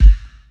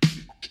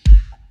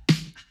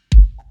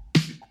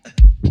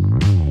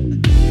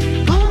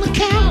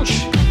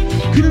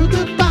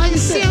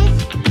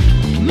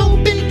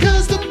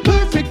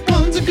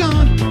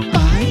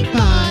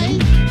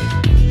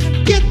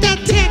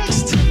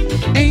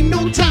ain't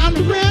no time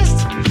to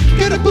rest.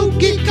 Got a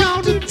boogie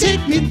call to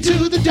take me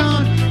to the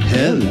dawn.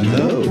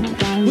 Hello.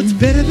 What's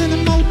better than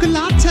a mocha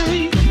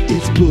latte?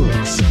 It's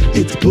books,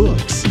 it's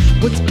books.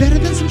 What's better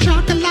than some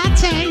chocolate?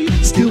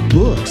 Still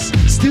books,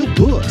 still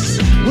books.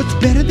 What's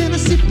better than a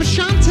sip of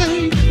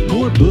Shantae?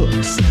 More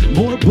books,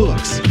 more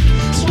books.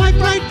 Swipe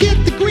right,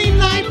 get the green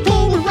light.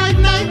 Forward right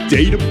night,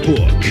 date a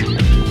book.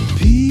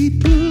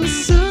 People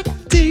suck,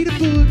 date a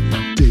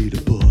book, date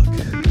a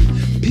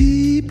book.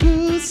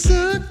 People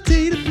suck,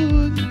 date a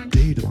book,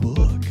 date a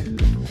book.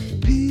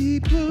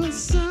 People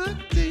suck,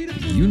 date a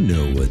book. You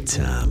know what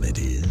time it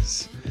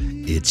is.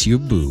 It's your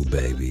boo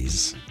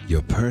babies,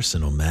 your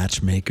personal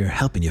matchmaker,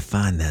 helping you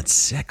find that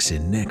sexy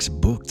next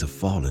book to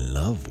fall in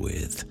love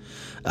with.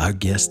 Our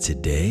guest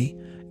today,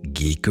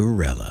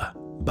 Geekerella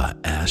by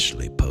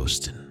Ashley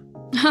Poston.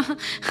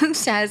 Who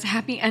says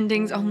happy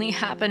endings only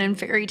happen in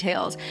fairy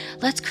tales?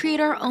 Let's create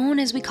our own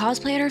as we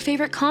cosplay at our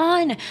favorite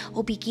con.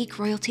 We'll be geek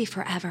royalty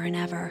forever and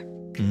ever.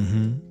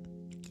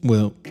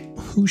 Well,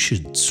 who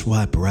should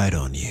swipe right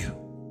on you?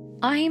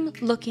 I'm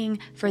looking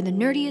for the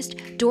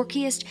nerdiest,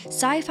 dorkiest,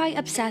 sci-fi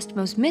obsessed,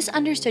 most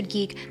misunderstood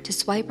geek to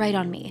swipe right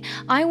on me.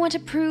 I want to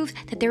prove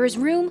that there is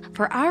room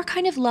for our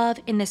kind of love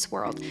in this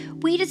world.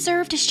 We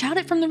deserve to shout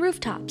it from the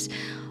rooftops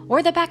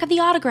or the back of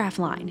the autograph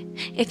line.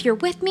 If you're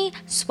with me,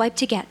 swipe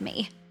to get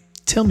me.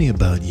 Tell me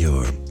about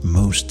your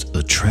most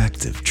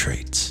attractive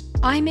traits.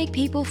 I make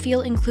people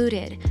feel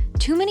included.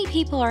 Too many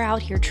people are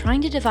out here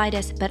trying to divide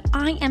us, but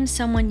I am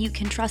someone you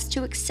can trust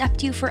to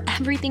accept you for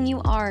everything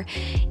you are,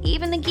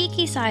 even the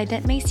geeky side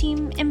that may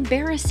seem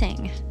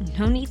embarrassing.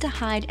 No need to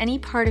hide any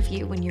part of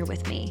you when you're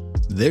with me.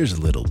 There's a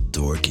little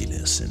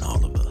dorkiness in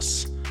all of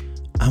us.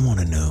 I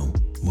want to know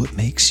what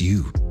makes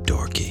you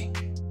dorky.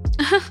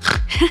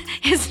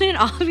 Isn't it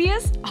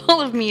obvious? All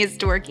of me is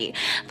dorky.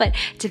 But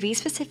to be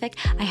specific,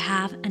 I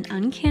have an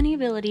uncanny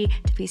ability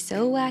to be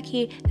so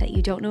wacky that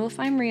you don't know if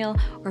I'm real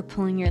or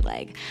pulling your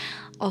leg.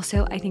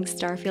 Also, I think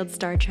Starfield,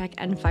 Star Trek,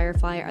 and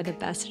Firefly are the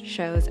best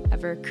shows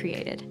ever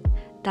created.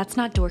 That's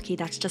not dorky,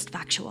 that's just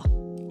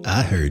factual.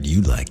 I heard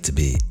you like to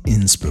be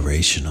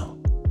inspirational.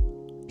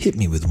 Hit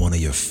me with one of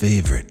your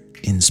favorite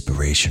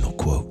inspirational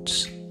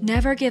quotes.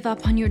 Never give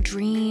up on your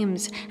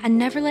dreams, and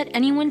never let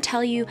anyone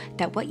tell you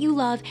that what you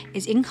love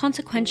is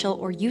inconsequential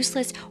or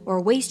useless or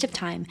a waste of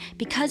time.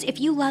 Because if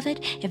you love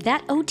it, if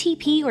that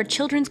OTP or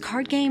children's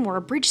card game or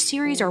a bridge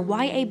series or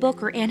YA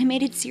book or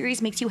animated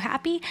series makes you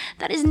happy,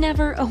 that is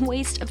never a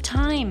waste of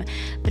time.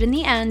 But in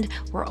the end,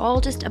 we're all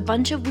just a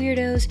bunch of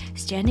weirdos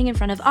standing in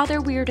front of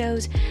other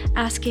weirdos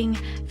asking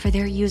for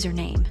their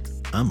username.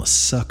 I'm a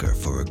sucker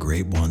for a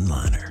great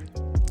one-liner.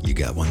 You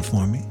got one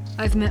for me?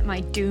 I've met my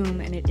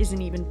doom and it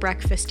isn't even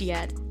breakfast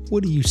yet.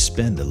 What do you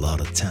spend a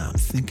lot of time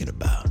thinking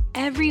about?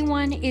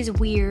 Everyone is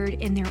weird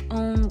in their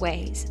own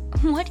ways.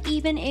 What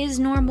even is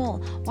normal?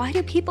 Why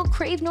do people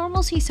crave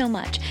normalcy so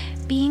much?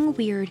 Being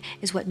weird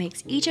is what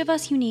makes each of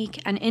us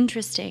unique and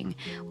interesting.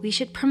 We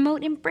should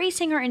promote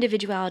embracing our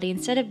individuality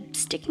instead of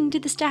sticking to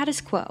the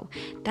status quo.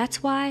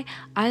 That's why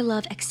I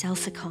love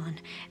Excelsicon,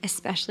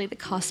 especially the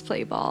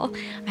cosplay ball.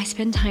 I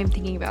spend time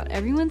thinking about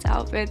everyone's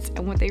outfits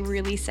and what they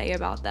really say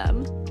about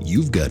them.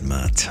 You've got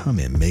my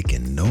tummy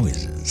making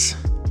noises.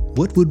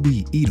 What would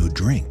we eat or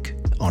drink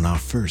on our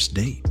first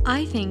date?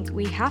 I think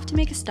we have to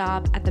make a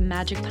stop at the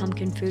Magic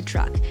Pumpkin food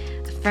truck.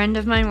 A friend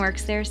of mine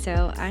works there,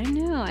 so I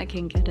know I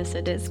can get us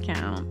a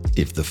discount.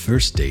 If the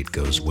first date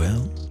goes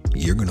well,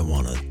 you're gonna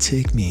wanna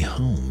take me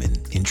home and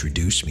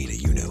introduce me to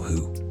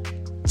you-know-who.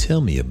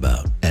 Tell me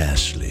about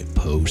Ashley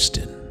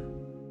Poston.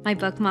 My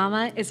book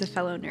mama is a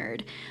fellow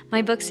nerd.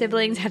 My book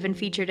siblings have been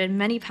featured in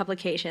many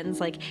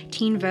publications like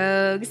Teen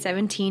Vogue,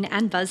 17,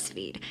 and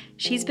BuzzFeed.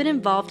 She's been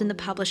involved in the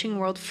publishing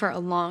world for a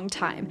long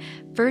time,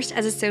 first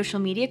as a social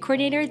media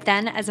coordinator,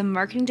 then as a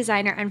marketing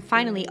designer, and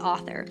finally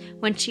author.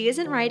 When she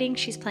isn't writing,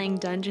 she's playing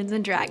Dungeons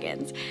 &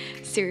 Dragons.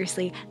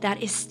 Seriously,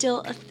 that is still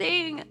a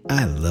thing.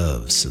 I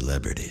love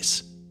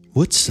celebrities.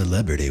 What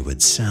celebrity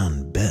would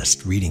sound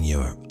best reading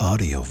your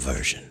audio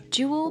version?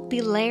 Jewel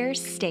Belair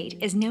State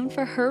is known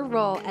for her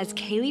role as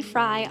Kaylee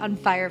Fry on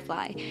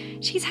Firefly.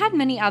 She's had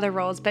many other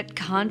roles, but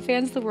con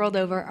fans the world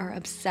over are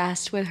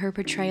obsessed with her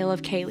portrayal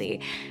of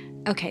Kaylee.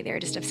 Okay, they're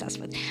just obsessed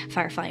with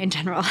Firefly in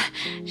general.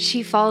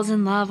 She falls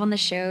in love on the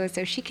show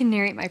so she can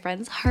narrate my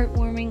friend's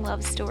heartwarming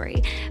love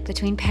story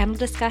between panel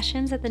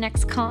discussions at the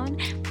next con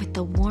with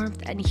the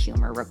warmth and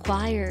humor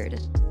required.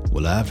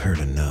 Well, I've heard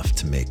enough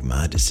to make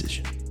my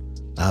decision.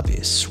 I'll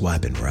be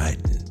swiping right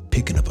and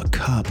picking up a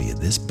copy of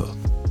this book.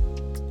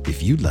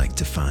 If you'd like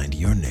to find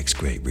your next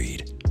great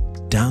read,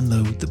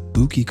 download the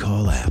Bookie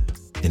Call app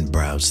and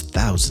browse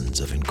thousands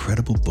of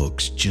incredible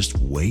books just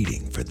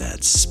waiting for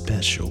that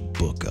special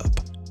book up.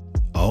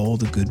 All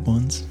the good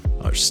ones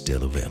are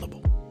still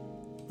available.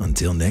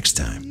 Until next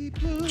time,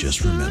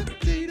 just remember,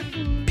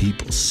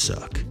 people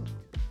suck.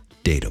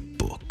 Date a